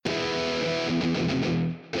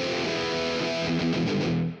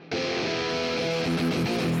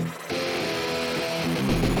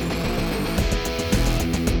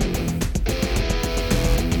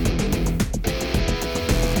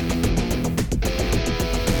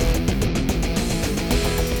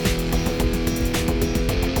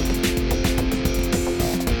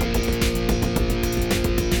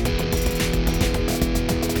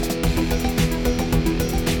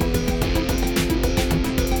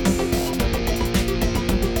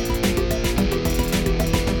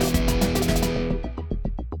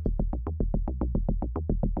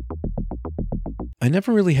I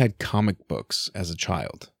never really had comic books as a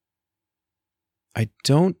child. I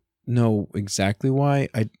don't know exactly why.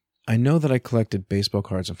 I know that I collected baseball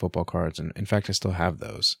cards and football cards, and in fact, I still have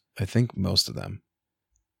those. I think most of them.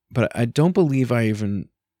 But I don't believe I even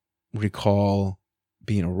recall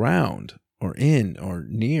being around or in or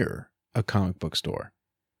near a comic book store.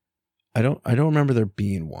 I don't remember there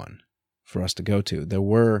being one for us to go to. There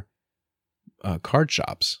were card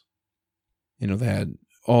shops. You know, they had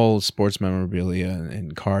all sports memorabilia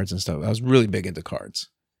and cards and stuff. I was really big into cards.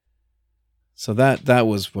 So that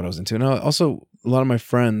was what I was into. And also, a lot of my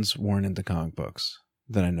friends weren't into comic books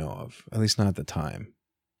that I know of, at least not at the time.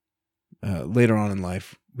 Later on in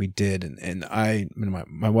life, we did. And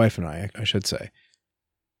my wife and I should say,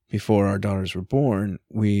 before our daughters were born,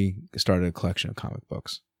 we started a collection of comic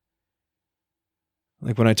books.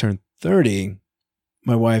 Like when I turned 30,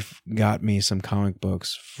 my wife got me some comic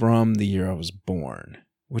books from the year I was born,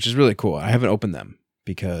 which is really cool. I haven't opened them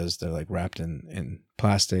because they're like wrapped in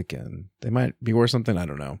plastic and they might be worth something. I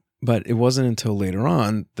don't know. But it wasn't until later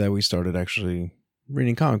on that we started actually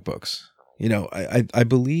reading comic books. You know, I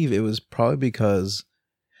believe it was probably because,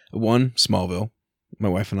 one, Smallville. My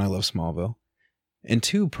wife and I love Smallville. And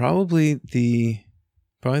two, probably the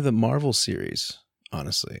Marvel series,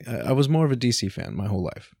 honestly. I was more of a DC fan my whole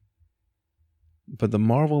life. But the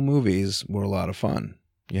Marvel movies were a lot of fun.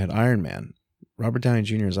 You had Iron Man. Robert Downey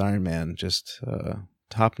Jr.'s Iron Man, just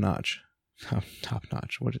top notch. Top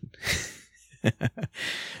notch. What? It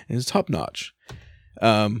was top notch.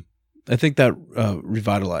 I think that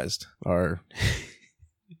revitalized our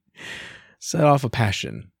set off a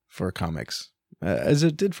passion for comics, as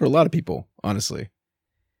it did for a lot of people, honestly.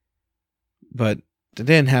 But they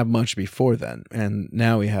didn't have much before then, and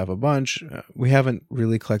now we have a bunch. We haven't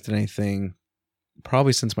really collected anything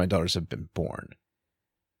probably since my daughters have been born.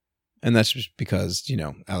 And that's just because, you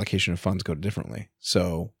know, allocation of funds go differently.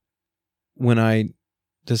 So when I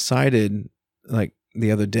decided, like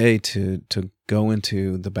the other day, to go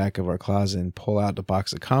into the back of our closet and pull out a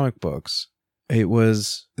box of comic books,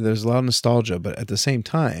 there's a lot of nostalgia, but at the same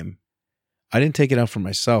time, I didn't take it out for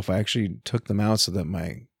myself. I actually took them out so that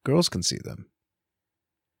my girls can see them,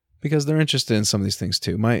 because they're interested in some of these things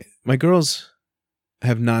too. My girls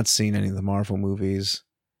have not seen any of the Marvel movies.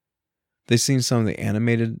 They've seen some of the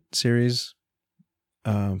animated series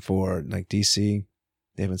for like DC.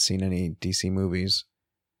 They haven't seen any DC movies.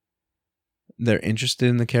 They're interested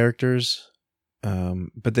in the characters,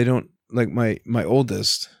 but they don't, like my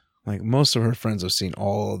oldest, like most of her friends have seen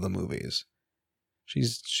all of the movies.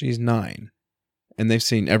 She's 9, and they've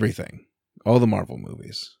seen everything, all the Marvel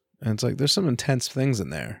movies. And it's like, there's some intense things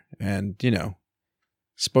in there. And, you know,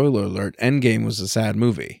 spoiler alert, Endgame was a sad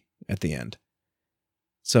movie at the end.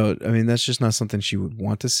 So, I mean, that's just not something she would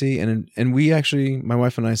want to see. And we actually, my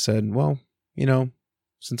wife and I said, well, you know,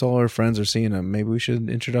 since all our friends are seeing them, maybe we should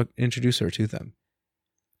introduce her to them.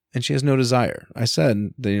 And she has no desire. I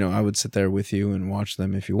said that, you know, I would sit there with you and watch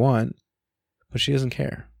them if you want, but she doesn't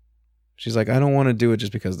care. She's like, I don't want to do it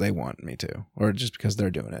just because they want me to, or just because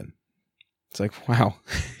they're doing it. It's like, wow,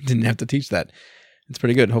 didn't have to teach that. It's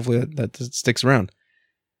pretty good. Hopefully that sticks around.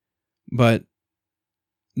 But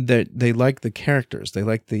they like the characters. They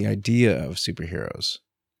like the idea of superheroes.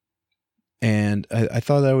 And I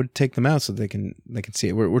thought I would take them out so they can see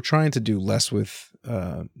it. We're trying to do less with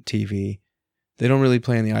TV. They don't really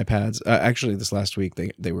play on the iPads. Actually, this last week,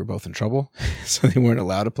 they were both in trouble. So they weren't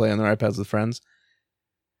allowed to play on their iPads with friends.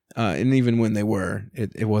 And even when they were,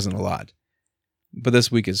 it wasn't a lot. But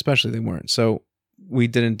this week especially, they weren't. So we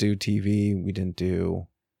didn't do TV. We didn't do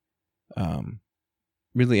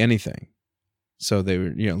really anything. So they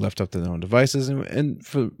were, you know, left up to their own devices. And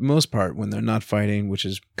for the most part, when they're not fighting, which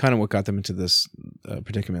is kind of what got them into this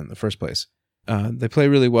predicament in the first place, they play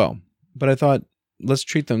really well. But I thought, let's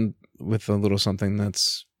treat them with a little something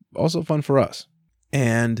that's also fun for us.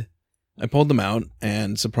 And I pulled them out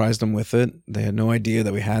and surprised them with it. They had no idea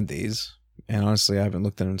that we had these. And honestly, I haven't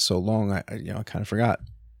looked at them in so long, I kind of forgot.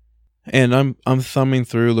 And I'm thumbing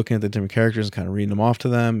through, looking at the different characters and kind of reading them off to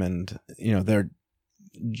them. And, you know,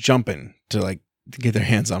 jumping to like to get their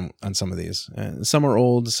hands on some of these. And some are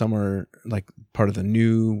old, some are like part of the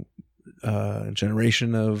new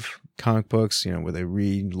generation of comic books, you know, where they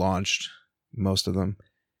relaunched most of them.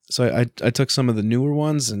 So I took some of the newer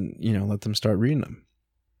ones and, you know, let them start reading them.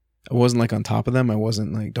 I wasn't like on top of them. I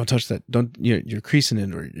wasn't like, don't touch that. Don't, you're creasing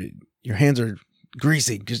it, or your hands are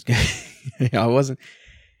greasy. Just, I wasn't,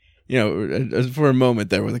 you know, for a moment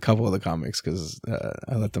there with a couple of the comics, because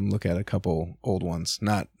I let them look at a couple old ones,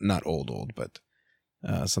 not old, but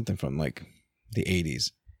something from like the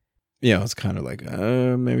 80s. You know, it's kind of like,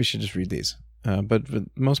 maybe we should just read these. But for the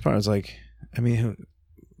most part, I was like, I mean,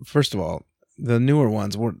 first of all, the newer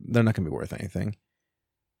ones, they're not going to be worth anything.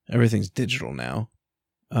 Everything's digital now.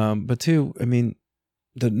 But two, I mean,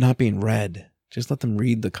 they're not being read. Just let them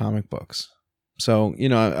read the comic books. So, you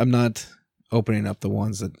know, I'm not opening up the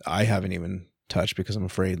ones that I haven't even touched because I'm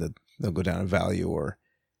afraid that they'll go down in value, or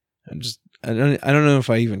I don't know if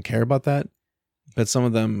I even care about that. But some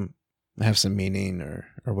of them have some meaning or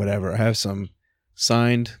whatever. I have some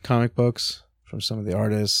signed comic books from some of the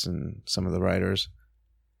artists and some of the writers.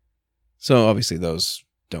 So obviously those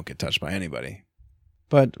don't get touched by anybody.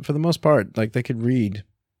 But for the most part, like, they could read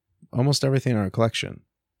almost everything in our collection.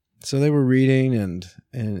 So they were reading, and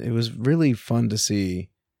it was really fun to see.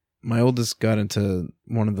 My oldest got into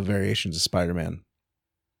one of the variations of Spider-Man,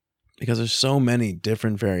 because there's so many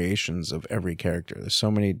different variations of every character. There's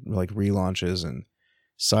so many like relaunches and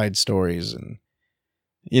side stories, and,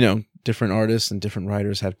 you know, different artists and different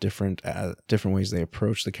writers have different ways they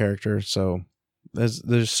approach the character. So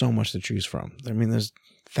there's so much to choose from. I mean, there's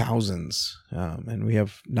thousands, and we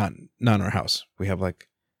have not in our house. We have like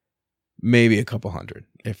maybe a couple hundred,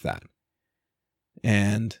 if that.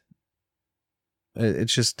 And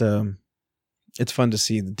it's just it's fun to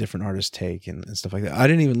see the different artists take and stuff like that. I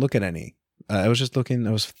didn't even look at any. I was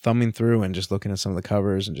thumbing through and just looking at some of the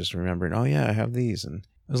covers and just remembering, oh yeah, I have these, and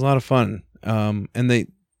it was a lot of fun. And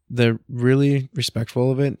they're really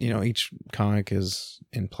respectful of it. You know, each comic is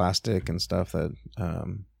in plastic and stuff that,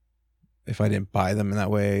 if I didn't buy them in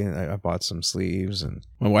that way, I bought some sleeves, and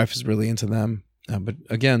my wife is really into them. But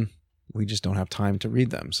again, we just don't have time to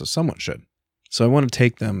read them, so someone should. So I want to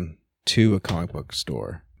take them to a comic book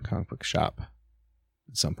shop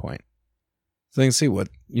at some point, so they can see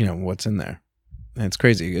what's in there. And it's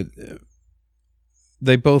crazy.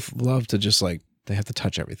 They both love to just like, they have to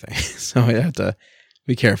touch everything. So I have to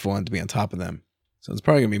be careful and to be on top of them. So it's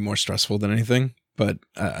probably gonna be more stressful than anything, but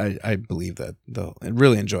I believe that they'll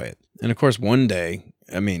really enjoy it. And of course, one day,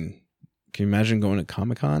 I mean, can you imagine going to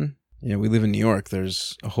Comic-Con? You know, we live in New York.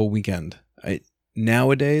 There's a whole weekend.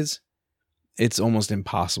 Nowadays, it's almost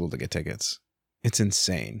impossible to get tickets. It's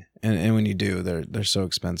insane. And when you do, they're so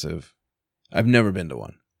expensive. I've never been to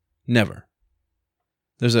one. Never.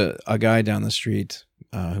 There's a guy down the street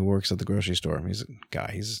who works at the grocery store. He's a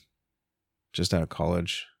guy. He's just out of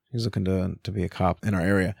college. He's looking to be a cop in our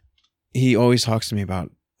area. He always talks to me about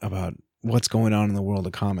what's going on in the world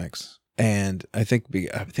of comics. And I think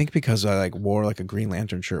because I like wore like a Green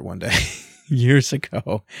Lantern shirt one day years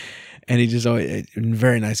ago, and he just always a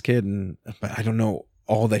very nice kid, but I don't know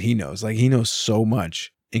all that he knows. Like, he knows so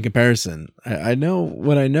much in comparison. I know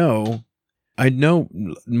what I know. I know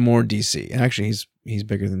more DC. Actually, he's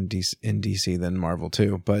bigger than DC in DC than Marvel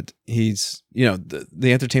too. But he's, you know,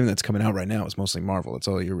 the entertainment that's coming out right now is mostly Marvel. That's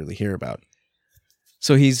all you really hear about.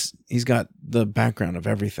 So he's got the background of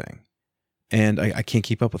everything, and I can't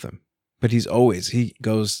keep up with him. But he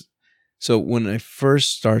goes. So when I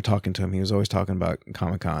first started talking to him, he was always talking about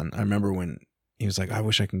Comic-Con. I remember when he was like, I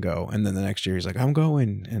wish I can go. And then the next year he's like, I'm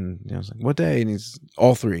going. And I was like, what day? And he's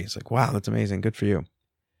all three. He's like, wow, that's amazing. Good for you.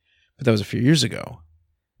 But that was a few years ago,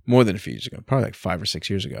 more than a few years ago, probably like 5 or 6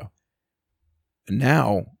 years ago. And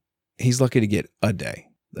now he's lucky to get a day.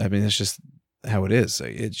 I mean, it's just how it is.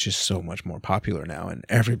 It's just so much more popular now, and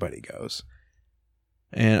everybody goes.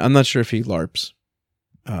 And I'm not sure if he LARPs.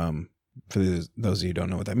 For those of you who don't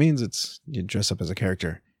know what that means, it's you dress up as a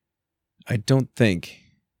character. I don't think,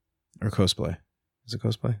 or cosplay. Is it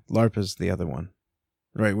cosplay? LARP is the other one,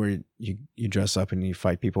 right? Where you dress up and you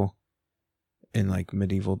fight people in like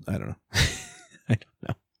medieval. I don't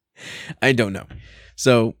know. I don't know.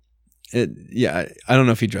 So, I don't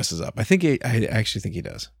know if he dresses up. I actually think he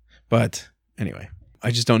does. But anyway,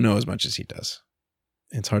 I just don't know as much as he does.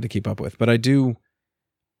 It's hard to keep up with. But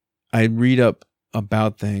I read up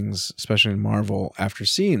about things, especially in Marvel, after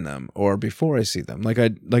seeing them or before I see them. Like I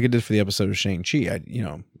did for the episode of Shang-Chi.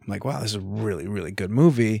 I'm like, wow, this is a really, really good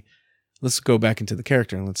movie. Let's go back into the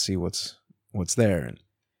character and let's see what's there. And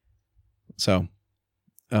so,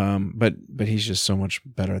 but he's just so much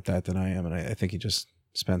better at that than I am. And I think he just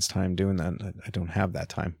spends time doing that. I don't have that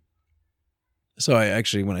time. So I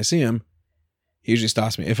actually, when I see him, he usually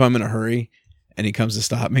stops me. If I'm in a hurry and he comes to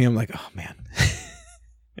stop me, I'm like, oh man.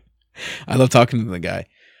 I love talking to the guy,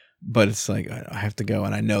 but it's like, I have to go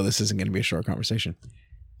and I know this isn't going to be a short conversation.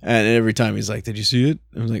 And every time he's like, did you see it?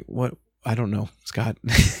 I was like, what? I don't know, Scott.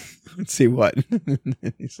 Let's see what.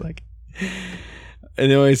 He's like,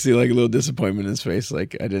 and then I see like a little disappointment in his face.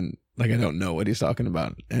 Like I don't know what he's talking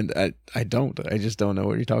about. And I just don't know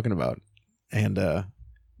what you're talking about. And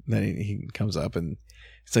then he comes up and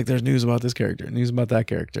it's like, there's news about this character, news about that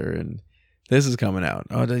character, and this is coming out.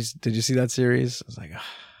 Oh, did you see that series? I was like,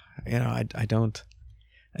 I don't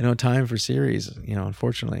have time for series,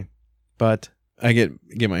 unfortunately. But I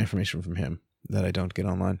get my information from him that I don't get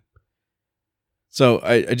online. So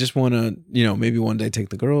I just want to, maybe one day take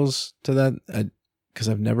the girls to that, because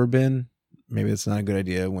I've never been. Maybe it's not a good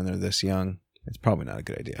idea when they're this young. It's probably not a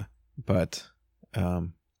good idea. But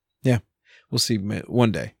yeah, we'll see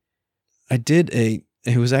one day.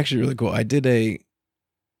 It was actually really cool. I don't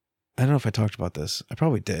know if I talked about this. I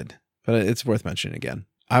probably did, but it's worth mentioning again.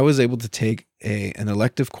 I was able to take an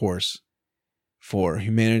elective course for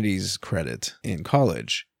humanities credit in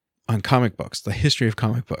college on comic books, the history of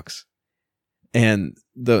comic books. And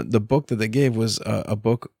the book that they gave was a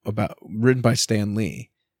book written by Stan Lee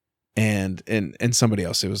and somebody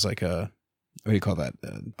else. It was like what do you call that?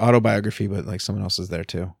 Autobiography, but like someone else is there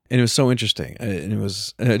too. And it was so interesting. And it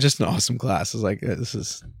was just an awesome class. I was like, this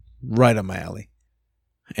is right up my alley.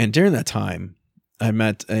 And during that time, I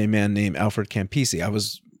met a man named Alfred Campisi. I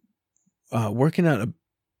was working at a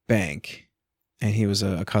bank, and he was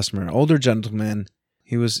a customer, an older gentleman.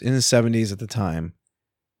 He was in his 70s at the time.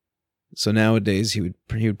 So nowadays he would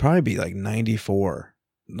probably be like 94,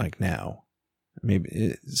 like now,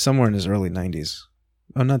 maybe somewhere in his early 90s.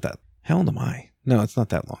 Oh, not that. How old am I? No, it's not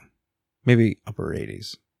that long. Maybe upper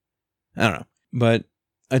 80s. I don't know. But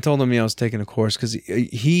I told him I was taking a course because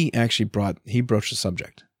he actually broached the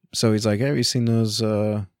subject. So he's like, hey, have you seen those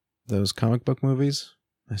comic book movies?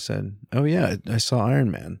 I said, oh yeah, I saw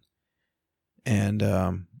Iron Man. And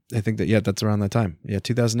I think that's around that time. Yeah,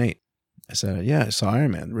 2008. I said, yeah, I saw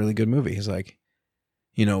Iron Man. Really good movie. He's like,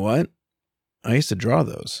 you know what? I used to draw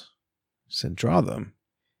those. I said, draw them?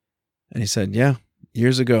 And he said, yeah,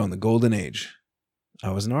 years ago in the golden age,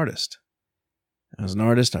 I was an artist.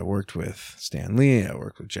 I worked with Stan Lee. I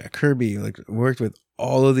worked with Jack Kirby. I worked with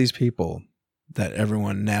all of these people that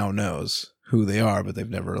everyone now knows who they are, but they've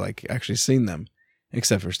never actually seen them,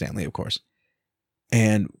 except for Stan Lee, of course.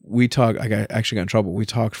 And we talked. I actually got in trouble. We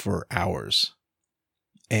talked for hours,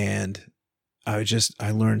 and I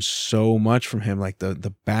learned so much from him, like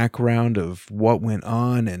the background of what went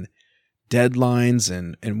on and deadlines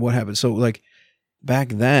and what happened. So back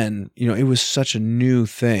then, it was such a new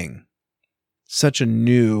thing, such a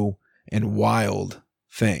new and wild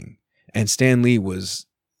thing. And Stan Lee was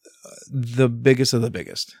the biggest of the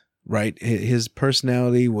biggest, right? His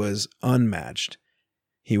personality was unmatched.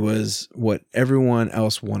 He was what everyone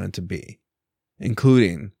else wanted to be,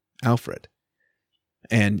 including Alfred.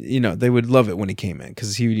 And, they would love it when he came in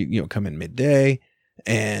because he would, come in midday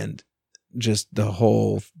and just the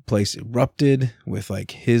whole place erupted with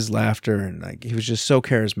his laughter and he was just so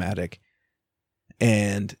charismatic.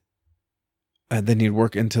 And then he'd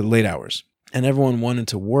work into late hours and everyone wanted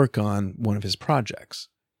to work on one of his projects.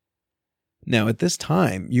 Now, at this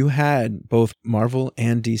time, you had both Marvel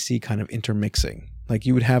and DC kind of intermixing.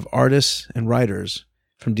 You would have artists and writers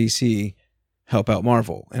from DC help out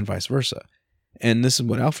Marvel and vice versa. And this is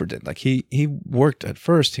what Alfred did. He worked at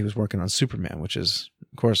first, he was working on Superman, which is,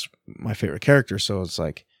 of course, my favorite character. So it's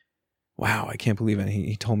wow, I can't believe it.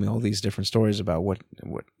 He told me all these different stories about what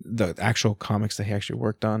the actual comics that he actually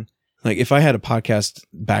worked on. If I had a podcast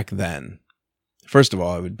back then, first of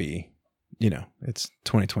all, it would be, it's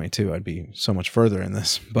 2022. I'd be so much further in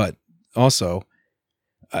this. But also,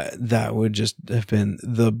 that would just have been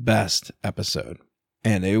the best episode.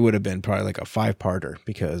 And it would have been probably a 5-parter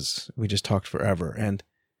because we just talked forever. And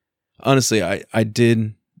honestly, I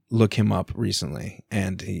did look him up recently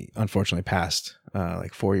and he unfortunately passed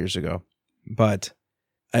 4 years ago. But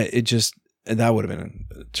that would have been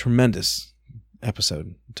a tremendous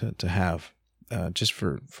episode to have just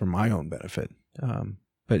for my own benefit.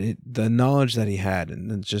 But the knowledge that he had and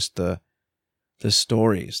then just the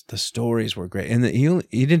stories were great. And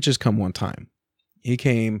he didn't just come one time. He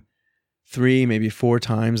came 3, maybe 4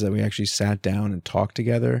 times that we actually sat down and talked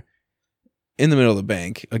together in the middle of the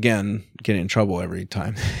bank. Again, getting in trouble every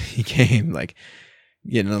time he came,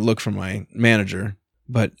 getting a look from my manager.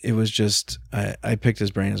 But it was just, I picked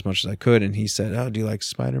his brain as much as I could. And he said, oh, do you like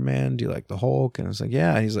Spider-Man? Do you like the Hulk? And I was like,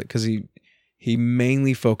 yeah. He's like, because he he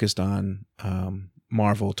mainly focused on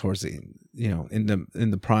Marvel towards the,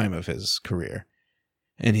 in the prime of his career.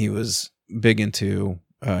 And he was big into,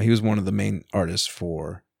 he was one of the main artists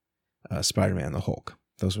for Spider-Man and the Hulk.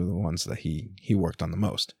 Those were the ones that he worked on the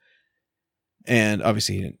most. And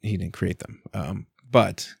obviously he didn't create them.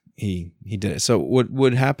 But he did it. So what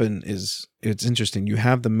would happen is, it's interesting. You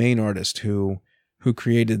have the main artist who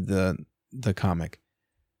created the comic,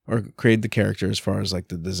 or created the character as far as like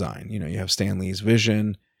the design. You have Stan Lee's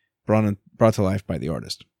vision brought to life by the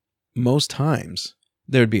artist. Most times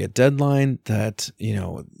there would be a deadline that,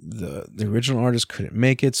 the original artist couldn't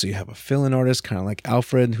make it. So you have a fill-in artist, kind of like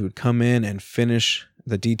Alfred, who would come in and finish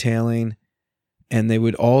the detailing. And they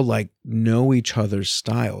would all like know each other's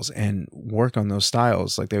styles and work on those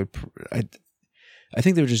styles. Like I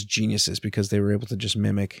think they were just geniuses because they were able to just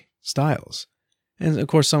mimic styles. And of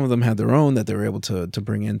course, some of them had their own that they were able to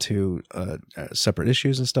bring into separate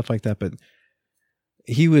issues and stuff like that. But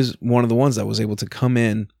he was one of the ones that was able to come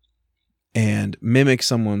in and mimic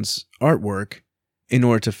someone's artwork in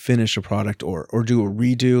order to finish a product or do a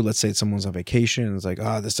redo. Let's say someone's on vacation and it's like,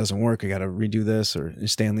 this doesn't work. I got to redo this. Or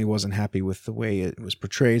Stan Lee wasn't happy with the way it was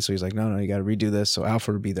portrayed. So he's like, no, you got to redo this. So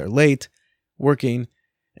Alfred would be there late, working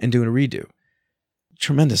and doing a redo.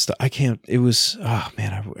 Tremendous stuff. It was,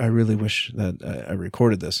 I really wish that I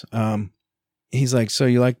recorded this. He's like, so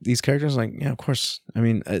you like these characters? I'm like, yeah, of course. I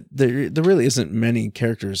mean, there really isn't many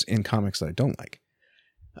characters in comics that I don't like.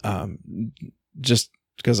 Just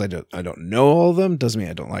because I don't know all of them doesn't mean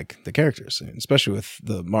I don't like the characters. And especially with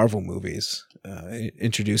the Marvel movies,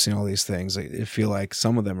 introducing all these things, I feel like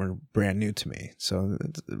some of them are brand new to me. So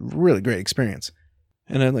it's a really great experience.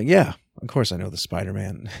 And I'm like, yeah, of course I know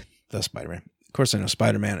Spider-Man. Of course I know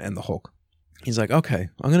Spider-Man and the Hulk. He's like, okay,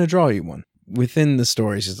 I'm going to draw you one. Within the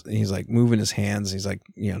stories, he's like moving his hands. He's like,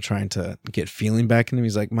 trying to get feeling back in him.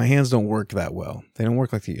 He's like, my hands don't work that well. They don't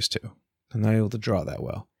work like they used to. I'm not able to draw that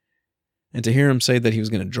well. And to hear him say that he was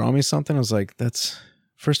going to draw me something, I was like, that's,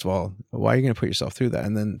 first of all, why are you going to put yourself through that?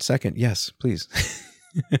 And then second, yes, please.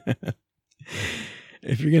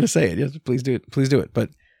 If you're going to say it, yes, please do it. Please do it.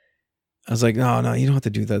 But I was like, no, you don't have to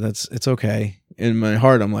do that. It's okay. In my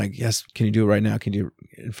heart, I'm like, yes, can you do it right now? Can you do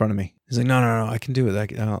it in front of me? He's like, no, I can do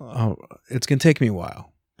it. It's going to take me a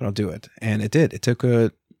while, but I'll do it. And it did. It took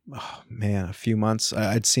a few months.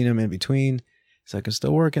 I'd seen him in between. He's like, I'm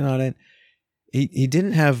still working on it. He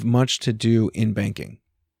didn't have much to do in banking,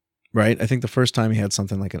 right? I think the first time he had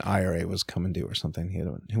something like an IRA was coming due or something.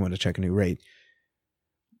 He wanted to check a new rate.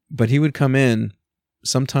 But he would come in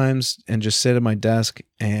sometimes and just sit at my desk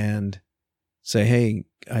and say, hey,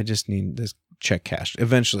 I just need this check cashed.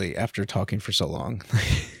 Eventually, after talking for so long,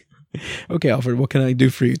 okay, Alfred, what can I do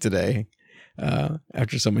for you today?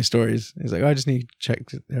 After so many stories, he's like, I just need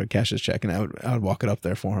to cash this check. And I would walk it up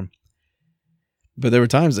there for him. But there were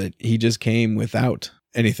times that he just came without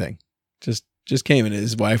anything. Just came, and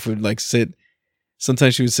his wife would like sit.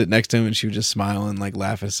 Sometimes she would sit next to him and she would just smile and like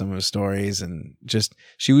laugh at some of his stories. And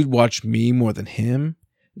she would watch me more than him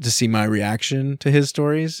to see my reaction to his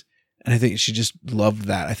stories. And I think she just loved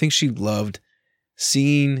that. I think she loved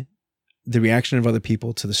seeing the reaction of other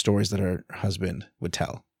people to the stories that her husband would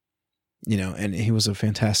tell, and he was a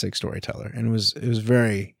fantastic storyteller, and it was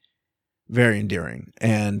very, very endearing.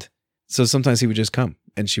 And so sometimes he would just come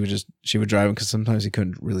and she would drive him, because sometimes he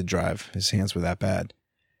couldn't really drive. His hands were that bad.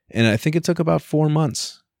 And I think it took about 4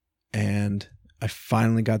 months, and I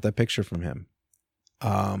finally got that picture from him.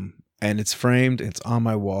 And it's framed. It's on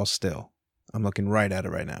my wall still. I'm looking right at it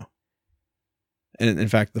right now. And in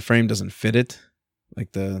fact, the frame doesn't fit it.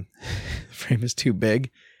 Like the frame is too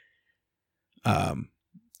big.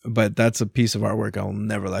 But that's a piece of artwork I'll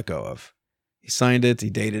never let go of. He signed it. He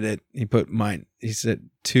dated it. He put mine. He said,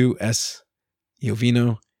 to S.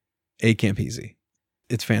 Jovino, A. Campisi.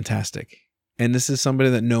 It's fantastic. And this is somebody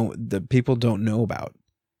that people don't know about.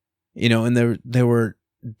 And there were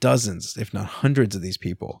dozens, if not hundreds of these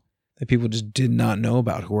people that people just did not know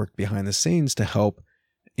about, who worked behind the scenes to help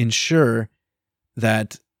ensure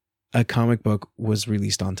that a comic book was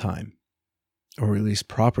released on time, or released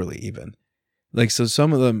properly even. Like, so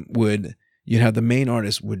some of them you'd have the main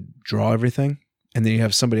artist would draw everything, and then you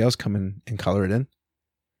have somebody else come in and color it in.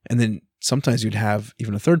 And then sometimes you'd have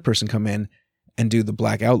even a third person come in and do the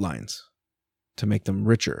black outlines to make them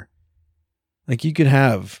richer. Like, you could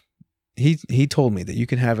have, he told me that you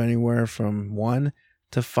could have anywhere from 1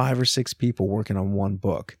 to 5 or 6 people working on one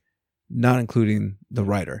book, not including the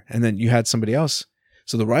writer. And then you had somebody else.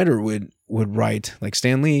 So the writer would write, like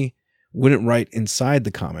Stan Lee wouldn't write inside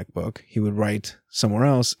the comic book. He would write somewhere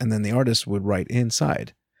else, and then the artist would write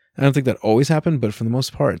inside. I don't think that always happened, but for the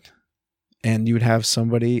most part, And you would have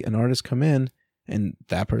an artist come in, and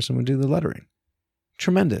that person would do the lettering.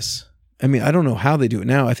 Tremendous. I mean, I don't know how they do it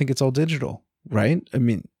now. I think it's all digital, right? I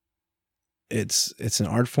mean, it's an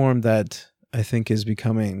art form that I think is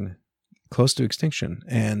becoming close to extinction.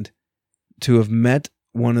 And to have met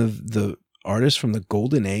one of the artists from the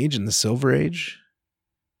golden age and the silver age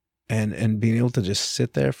and being able to just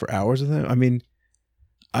sit there for hours with them, I mean,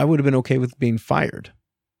 I would have been okay with being fired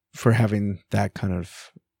for having that kind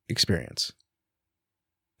of experience.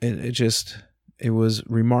 It was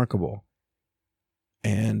remarkable.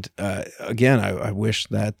 And again, I wish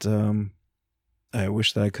that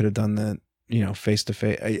I could have done that, face to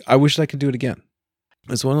face. I wish I could do it again.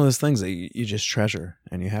 It's one of those things that you just treasure,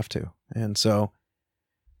 and you have to. And so,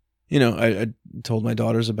 I told my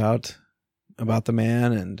daughters about the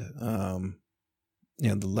man, and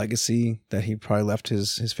the legacy that he probably left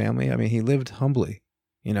his family. I mean, he lived humbly.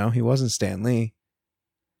 He wasn't Stan Lee.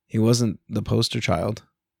 He wasn't the poster child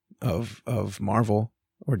of Marvel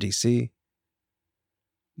or DC.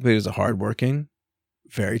 But he was a hardworking,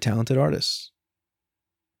 very talented artist.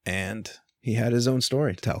 And he had his own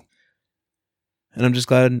story to tell. And I'm just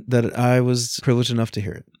glad that I was privileged enough to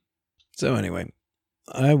hear it. So anyway,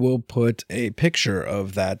 I will put a picture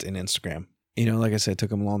of that in Instagram. Like I said, it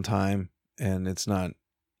took him a long time, and it's not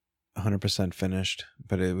 100% finished,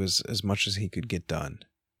 but it was as much as he could get done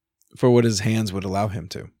for what his hands would allow him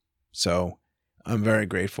to. So I'm very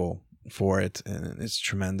grateful for it, and it's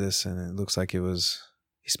tremendous, and it looks like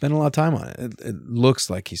he spent a lot of time on it. It looks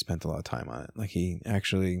like he spent a lot of time on it, like he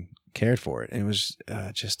actually cared for it. And it was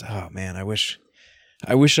just, oh man, I wish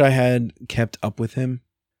I had kept up with him.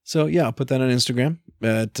 So yeah, I'll put that on Instagram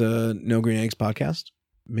at No Green Eggs Podcast.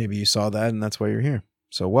 Maybe you saw that, and that's why you're here.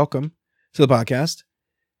 So welcome to the podcast.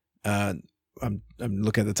 I'm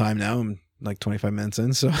looking at the time now. I'm like 25 minutes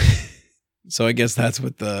in, so so I guess that's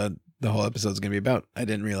what the whole episode is going to be about. I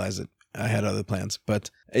didn't realize it. I had other plans, but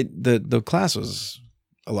the class was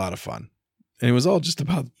a lot of fun, and it was all just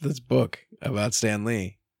about this book about Stan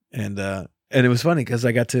Lee, and it was funny because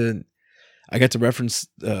I got to reference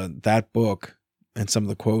that book and some of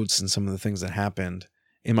the quotes and some of the things that happened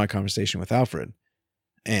in my conversation with Alfred,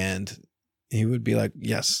 and he would be like,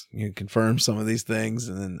 "Yes, you confirm some of these things,"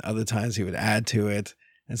 and then other times he would add to it,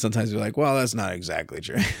 and sometimes he'd be like, "Well, that's not exactly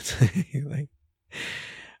true." Like,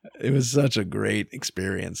 it was such a great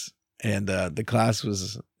experience. And the class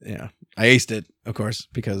was, I aced it, of course,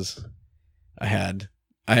 because I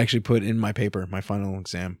actually put in my paper, my final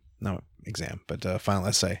final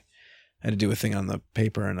essay. I had to do a thing on the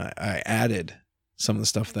paper, and I added some of the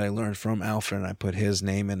stuff that I learned from Alfred, and I put his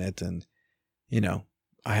name in it. And,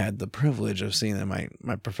 I had the privilege of seeing that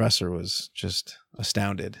my professor was just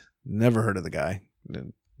astounded. Never heard of the guy.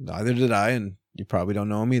 Neither did I, and you probably don't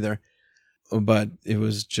know him either. But it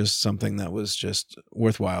was just something that was just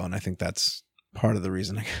worthwhile. And I think that's part of the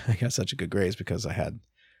reason I got such a good grade, is because I had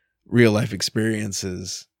real life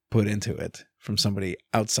experiences put into it from somebody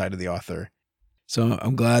outside of the author. So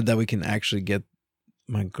I'm glad that we can actually get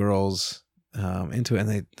my girls into it,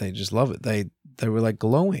 and they just love it. They were like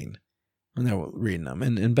glowing when they were reading them.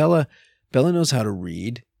 And Bella knows how to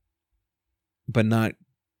read, but not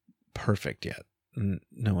perfect yet.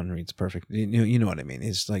 No one reads perfect. You know what I mean?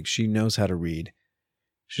 It's like she knows how to read.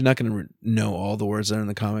 She's not going to know all the words that are in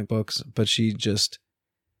the comic books, but she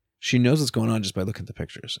knows what's going on just by looking at the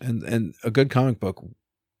pictures. And a good comic book,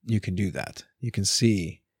 you can do that. You can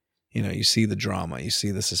see, you see the drama, you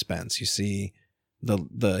see the suspense, you see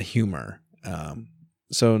the humor.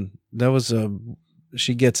 So that was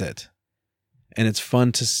she gets it, and it's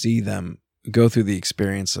fun to see them go through the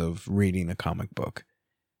experience of reading a comic book.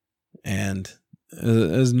 And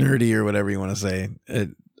as nerdy or whatever you want to say,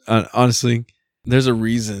 honestly, there's a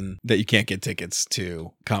reason that you can't get tickets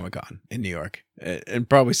to Comic-Con in New York, and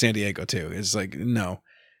probably San Diego too. It's like, no,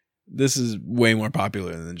 this is way more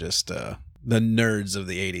popular than just the nerds of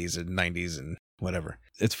the 80s and 90s and whatever.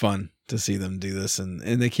 It's fun to see them do this, and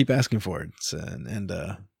they keep asking for it, and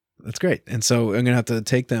that's great. And so I'm gonna have to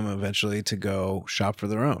take them eventually to go shop for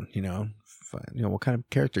their own. What kind of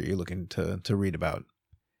character are you looking to read about?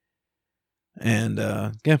 And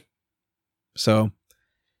yeah, so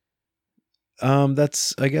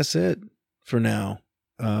that's, I guess, it for now.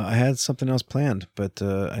 I had something else planned, but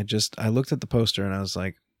I looked at the poster, and I was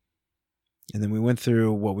like, and then we went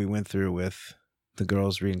through what we went through with the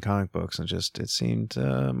girls reading comic books, and it seemed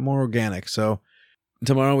more organic. So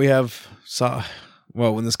tomorrow we have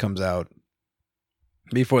when this comes out,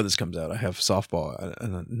 before this comes out, I have softball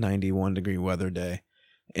on a 91-degree weather day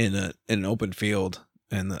in an open field.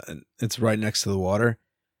 And it's right next to the water.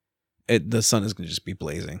 The sun is going to just be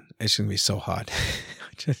blazing. It's going to be so hot.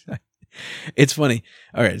 It's funny.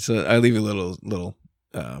 All right, so I'll leave you a little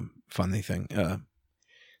funny thing.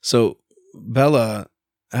 So Bella,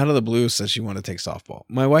 out of the blue, says she wanted to take softball.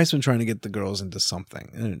 My wife's been trying to get the girls into something.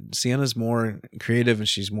 And Sienna's more creative, and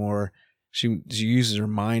she uses her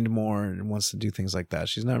mind more and wants to do things like that.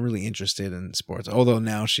 She's not really interested in sports, although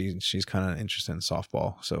now she's kind of interested in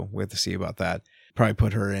softball. So we have to see about that. Probably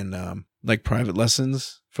put her in like private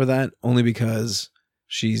lessons for that, only because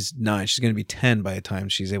she's 9. She's going to be 10 by the time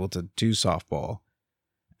she's able to do softball.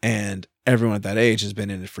 And everyone at that age has been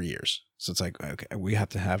in it for years. So it's like, okay, we have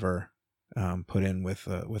to have her put in with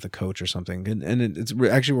a coach or something. And it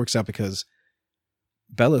actually works out because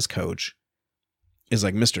Bella's coach is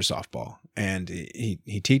like Mr. Softball, and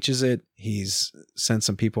he teaches it. He's sent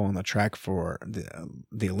some people on the track for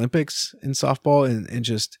the Olympics in softball,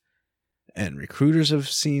 and recruiters have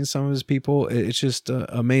seen some of his people. It's just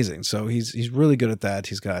amazing. So he's really good at that.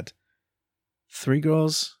 He's got 3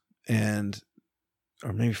 girls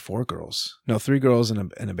or maybe 4 girls. No, 3 girls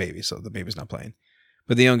and a baby. So the baby's not playing,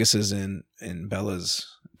 but the youngest is in Bella's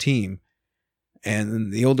team, and then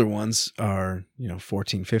the older ones are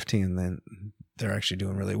 14, 15, and then they're actually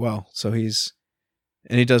doing really well. So he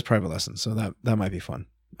does private lessons. So that might be fun.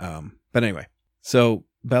 But anyway, so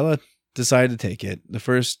Bella decided to take it. The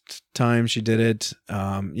first time she did it,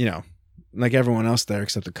 like everyone else there,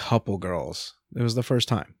 except a couple girls, it was the first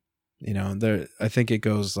time, I think it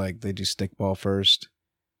goes like they do stickball first,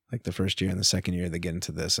 like the first year, and the second year they get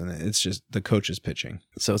into this, and it's just the coach is pitching.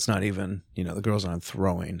 So it's not even, the girls aren't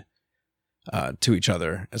throwing to each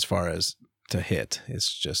other as far as to hit.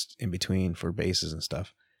 It's just in between for bases and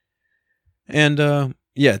stuff. And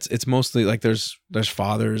it's mostly like there's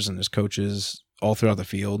fathers and there's coaches all throughout the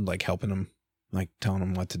field, like helping them, like telling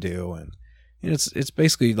them what to do. And it's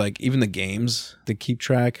basically like even the games they keep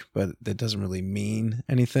track, but that doesn't really mean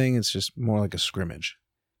anything. It's just more like a scrimmage.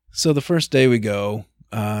 So the first day we go,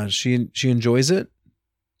 she enjoys it.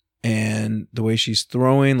 And the way she's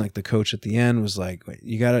throwing, like the coach at the end was like,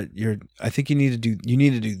 I think you need to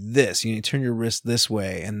do this. You need to turn your wrist this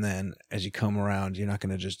way. And then as you come around,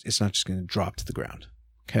 it's not just going to drop to the ground.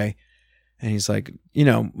 Okay. And he's like,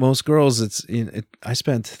 most girls, I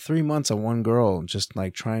spent 3 months on one girl just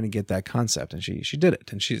like trying to get that concept. And she did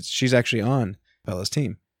it. And she's actually on Bella's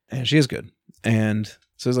team, and she is good. And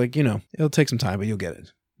so it's like, it'll take some time, but you'll get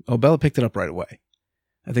it. Oh, Bella picked it up right away.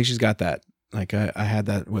 I think she's got that. Like I had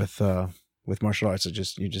that with martial arts.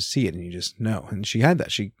 You just see it and you just know. And she had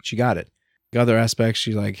that. She got it. The other aspects,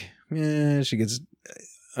 she gets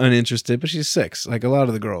uninterested, but she's 6. Like a lot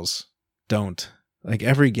of the girls don't. Like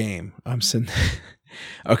every game I'm sitting.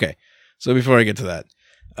 Okay. So before I get to that,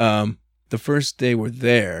 the first day we're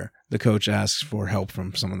there, the coach asks for help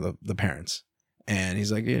from some of the parents. And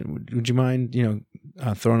he's like, would you mind,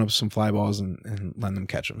 throwing up some fly balls and letting them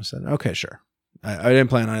catch them? I said, okay, sure. I didn't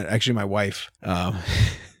plan on it. Actually, my wife,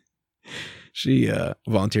 she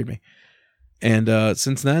volunteered me. And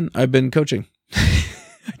since then, I've been coaching.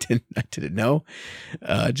 I didn't know.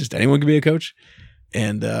 Just anyone can be a coach.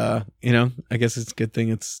 And, I guess it's a good thing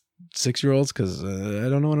it's 6-year-olds because I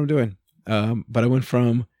don't know what I'm doing. But I went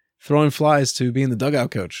from throwing flies to being the dugout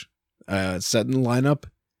coach, setting the lineup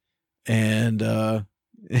and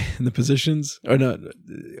the positions. Or no,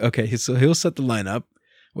 okay, so he'll set the lineup,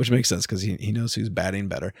 which makes sense because he knows who's batting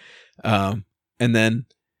better. And then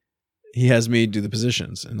he has me do the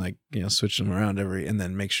positions and switch them around and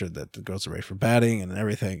then make sure that the girls are ready for batting and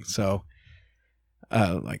everything. So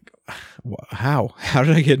how did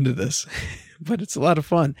I get into this? But it's a lot of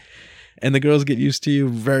fun, and the girls get used to you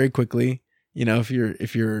very quickly. If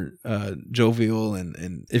you're jovial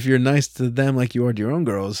and if you're nice to them like you are to your own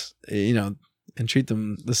girls, and treat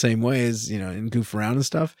them the same way as, and goof around and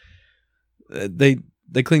stuff, they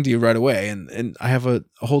cling to you right away. And I have a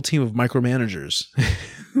whole team of micromanagers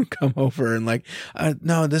who come over and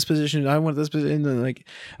no, this position, I want this position. And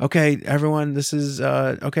okay, everyone, this is,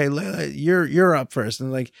 okay, you're up first.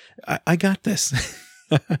 And I got this.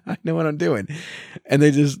 I know what I'm doing. And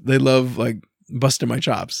they love busting my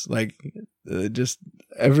chops. Just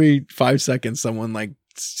every 5 seconds, someone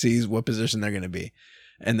sees what position they're going to be.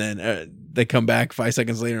 And then they come back 5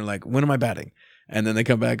 seconds later and when am I batting? And then they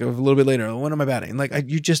come back a little bit later. When am I batting?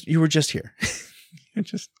 You were just here.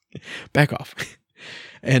 Just back off.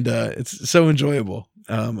 And it's so enjoyable.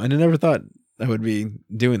 And I never thought I would be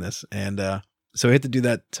doing this. And so I had to do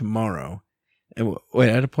that tomorrow. And wait,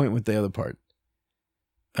 I had a point with the other part.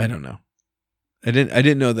 I don't know. I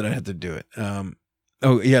didn't know that I had to do it.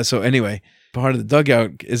 Oh yeah. So anyway, part of the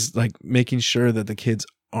dugout is making sure that the kids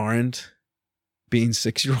aren't being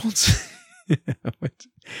 6-year-olds.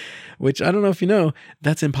 Which I don't know if you know,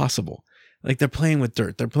 that's impossible. Like they're playing with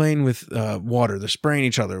dirt, they're playing with water, they're spraying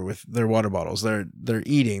each other with their water bottles, they're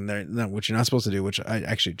eating, which you're not supposed to do, which I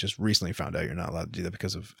actually just recently found out you're not allowed to do that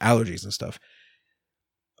because of allergies and stuff.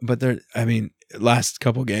 But last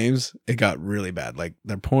couple games, it got really bad. Like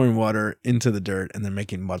they're pouring water into the dirt and they're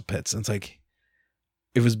making mud pits. And it's like,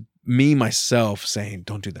 it was me, myself saying,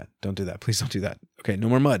 don't do that. Don't do that. Please don't do that. Okay. No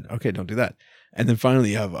more mud. Okay. Don't do that. And then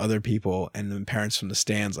finally you have other people and then parents from the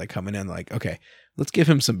stands like coming in like, okay, let's give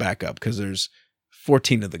him some backup because there's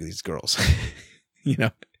 14 of these girls,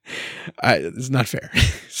 it's not fair.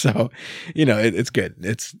 So, it's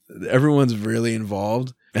good. Everyone's really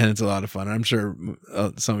involved and it's a lot of fun. I'm sure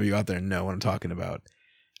some of you out there know what I'm talking about.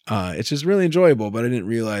 It's just really enjoyable, but I didn't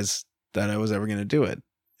realize that I was ever going to do it.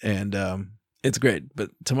 And it's great.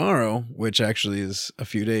 But tomorrow, which actually is a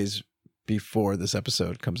few days before this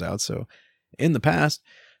episode comes out, so in the past,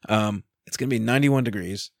 it's going to be 91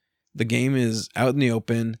 degrees. The game is out in the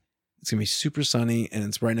open. It's going to be super sunny and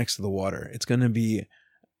it's right next to the water. It's going to be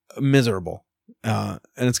miserable. And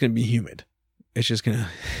it's going to be humid. It's just going to,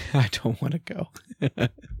 I don't want to go.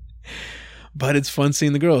 But it's fun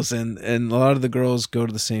seeing the girls. And a lot of the girls go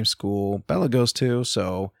to the same school Bella goes to.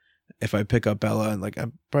 So if I pick up Bella, I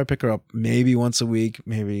probably pick her up maybe once a week,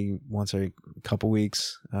 maybe once every couple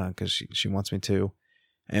weeks, because she wants me to.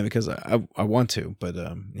 And because I want to, but,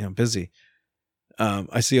 busy.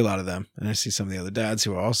 I see a lot of them and I see some of the other dads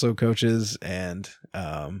who are also coaches and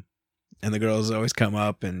the girls always come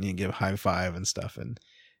up and you give a high five and stuff. And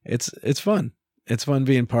it's fun. It's fun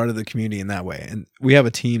being part of the community in that way. And we have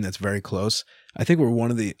a team that's very close. I think we're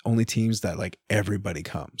one of the only teams that like everybody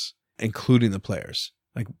comes, including the players.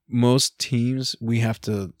 Like most teams, we have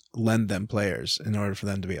to lend them players in order for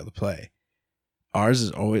them to be able to play. Ours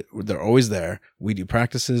is they're always there. We do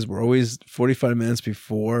practices. We're always 45 minutes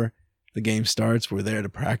before the game starts. We're there to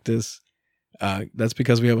practice. That's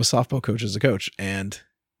because we have a softball coach as a coach. And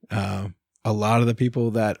a lot of the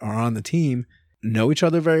people that are on the team know each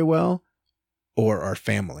other very well or are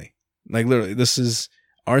family. Like literally,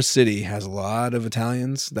 our city has a lot of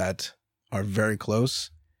Italians that are very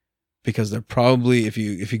close because they're probably, if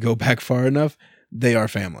you go back far enough, they are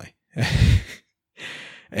family.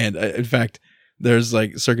 And in fact, there's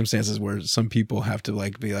like circumstances where some people have to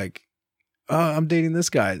like be like, oh, I'm dating this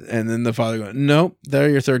guy. And then the father goes, nope, they're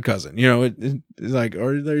your third cousin. It's like,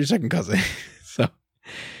 or they're your second cousin. So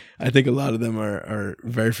I think a lot of them are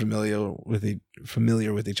very familiar with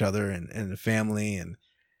each other and the family. And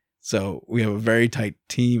so we have a very tight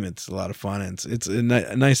team. It's a lot of fun. And it's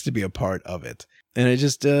nice to be a part of it. And it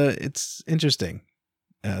just, it's interesting.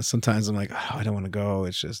 Sometimes I'm like, oh, I don't want to go.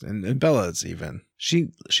 It's just, and Bella, it's even, she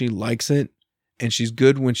likes it and she's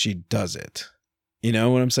good when she does it. You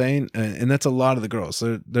know what I'm saying? And that's a lot of the girls.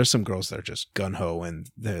 There's some girls that are just gung-ho and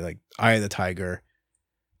they're like eye of the tiger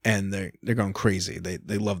and they're going crazy.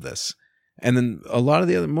 They love this. And then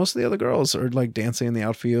most of the other girls are like dancing in the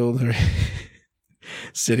outfield or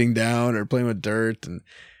sitting down or playing with dirt. And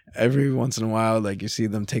every once in a while, like you see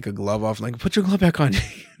them take a glove off, like put your glove back on.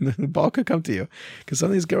 The ball could come to you because some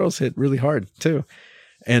of these girls hit really hard too.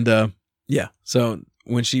 And yeah, so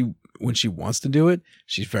when she wants to do it,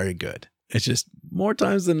 she's very good. It's just more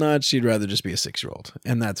times than not, she'd rather just be a 6-year-old,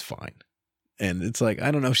 and that's fine. And it's like, I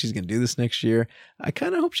don't know if she's going to do this next year. I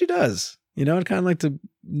kind of hope she does. I'd kind of like to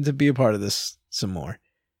be a part of this some more.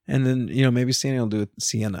 And then, maybe Sienna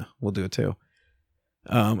will do it too.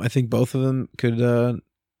 I think both of them could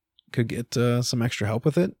get some extra help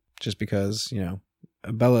with it just because,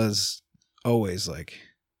 Bella's always like,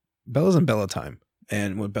 Bella's in Bella time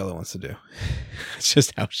and what Bella wants to do. It's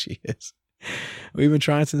just how she is. We've been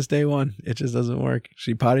trying since day one. It just doesn't work.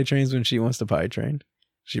 She potty trains when she wants to potty train.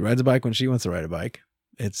 She rides a bike when she wants to ride a bike.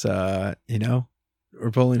 It's, we're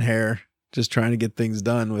pulling hair, just trying to get things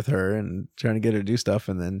done with her and trying to get her to do stuff.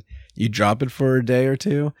 And then you drop it for a day or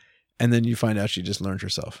two. And then you find out she just learned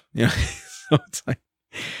herself. So it's like,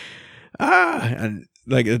 and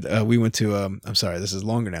like, we went to, I'm sorry, this is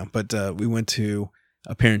longer now, but we went to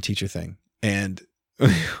a parent teacher thing. And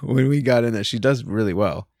when we got in there, she does really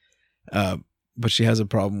well. But she has a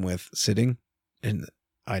problem with sitting, and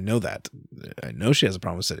I know that. I know she has a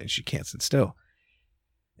problem with sitting. She can't sit still.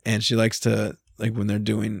 And she likes to, like when they're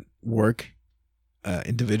doing work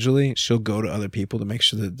individually, she'll go to other people to make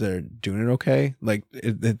sure that they're doing it okay. Like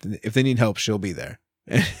if they need help, she'll be there.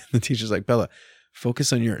 And the teacher's like, Bella,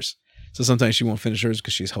 focus on yours. So sometimes she won't finish hers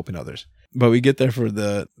because she's helping others. But we get there for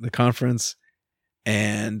the conference,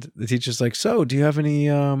 and the teacher's like, so do you have any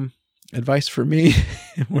advice for me?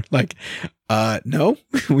 And we're like, no,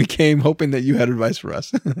 we came hoping that you had advice for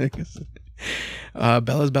us.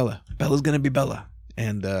 Bella's Bella. Bella's going to be Bella.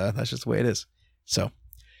 And that's just the way it is. So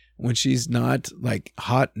when she's not like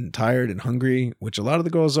hot and tired and hungry, which a lot of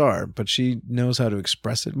the girls are, but she knows how to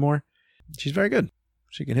express it more. She's very good.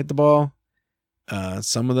 She can hit the ball.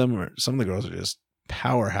 Some of the girls are just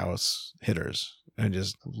powerhouse hitters and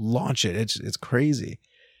just launch it. It's crazy.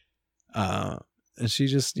 And she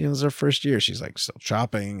just, it's her first year. She's like still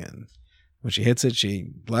chopping, and when she hits it,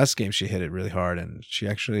 last game she hit it really hard, and she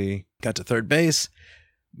actually got to third base.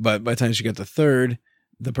 But by the time she got to third,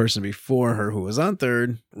 the person before her who was on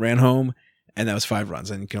third ran home, and that was 5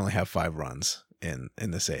 runs. And you can only have 5 runs in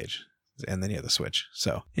this age. And then you have the switch.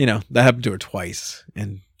 So, that happened to her twice.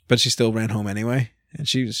 But she still ran home anyway. And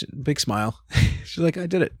she was a big smile. She's like, I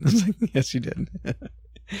did it. I was like, yes, you did.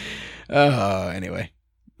 Anyway,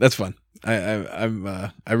 that's fun. I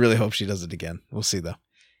really hope she does it again. We'll see though.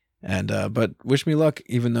 And, but wish me luck,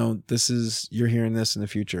 even though you're hearing this in the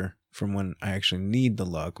future from when I actually need the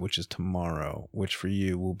luck, which is tomorrow, which for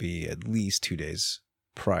you will be at least 2 days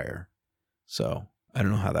prior. So I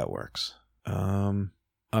don't know how that works.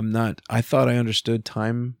 I thought I understood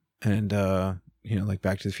time and, like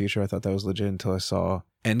Back to the Future. I thought that was legit until I saw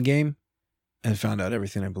Endgame and found out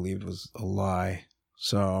everything I believed was a lie.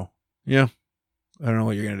 So yeah, I don't know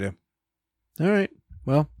what you're going to do. All right.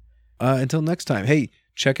 Well, until next time, hey,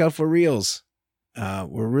 check out For Reals.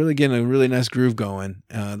 We're really getting a really nice groove going.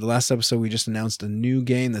 The last episode, we just announced a new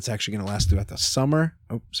game that's actually going to last throughout the summer.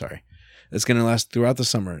 Oh, sorry. It's going to last throughout the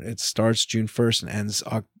summer. It starts June 1st and ends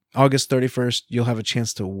August 31st. You'll have a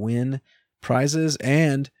chance to win prizes,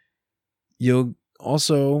 and you'll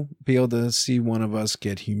also be able to see one of us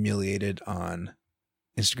get humiliated on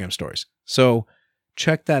Instagram stories. So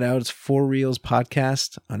check that out. It's For Reals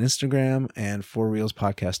Podcast on Instagram and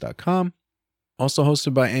forrealspodcast.com. Also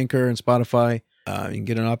hosted by Anchor and Spotify. You can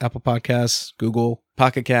get it on Apple Podcasts, Google,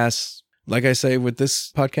 Pocket Casts. Like I say with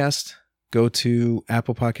this podcast, go to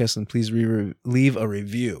Apple Podcasts and please leave a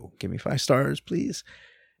review. Give me 5 stars, please.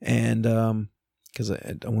 And because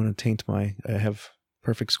I don't want to taint I have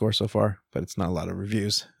perfect score so far, but it's not a lot of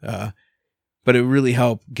reviews. But it really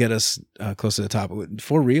helped get us close to the top.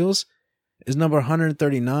 For Reals is number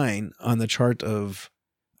 139 on the chart of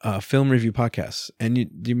film review podcasts. And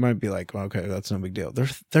you might be like, well, okay, that's no big deal.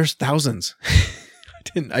 There's thousands.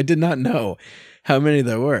 I did not know how many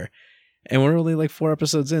there were. And we're only like 4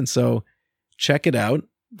 episodes in. So check it out,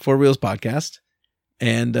 For Reals Podcast.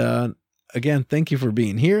 And again, thank you for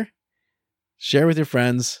being here. Share with your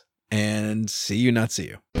friends, and see you, not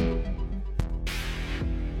see you.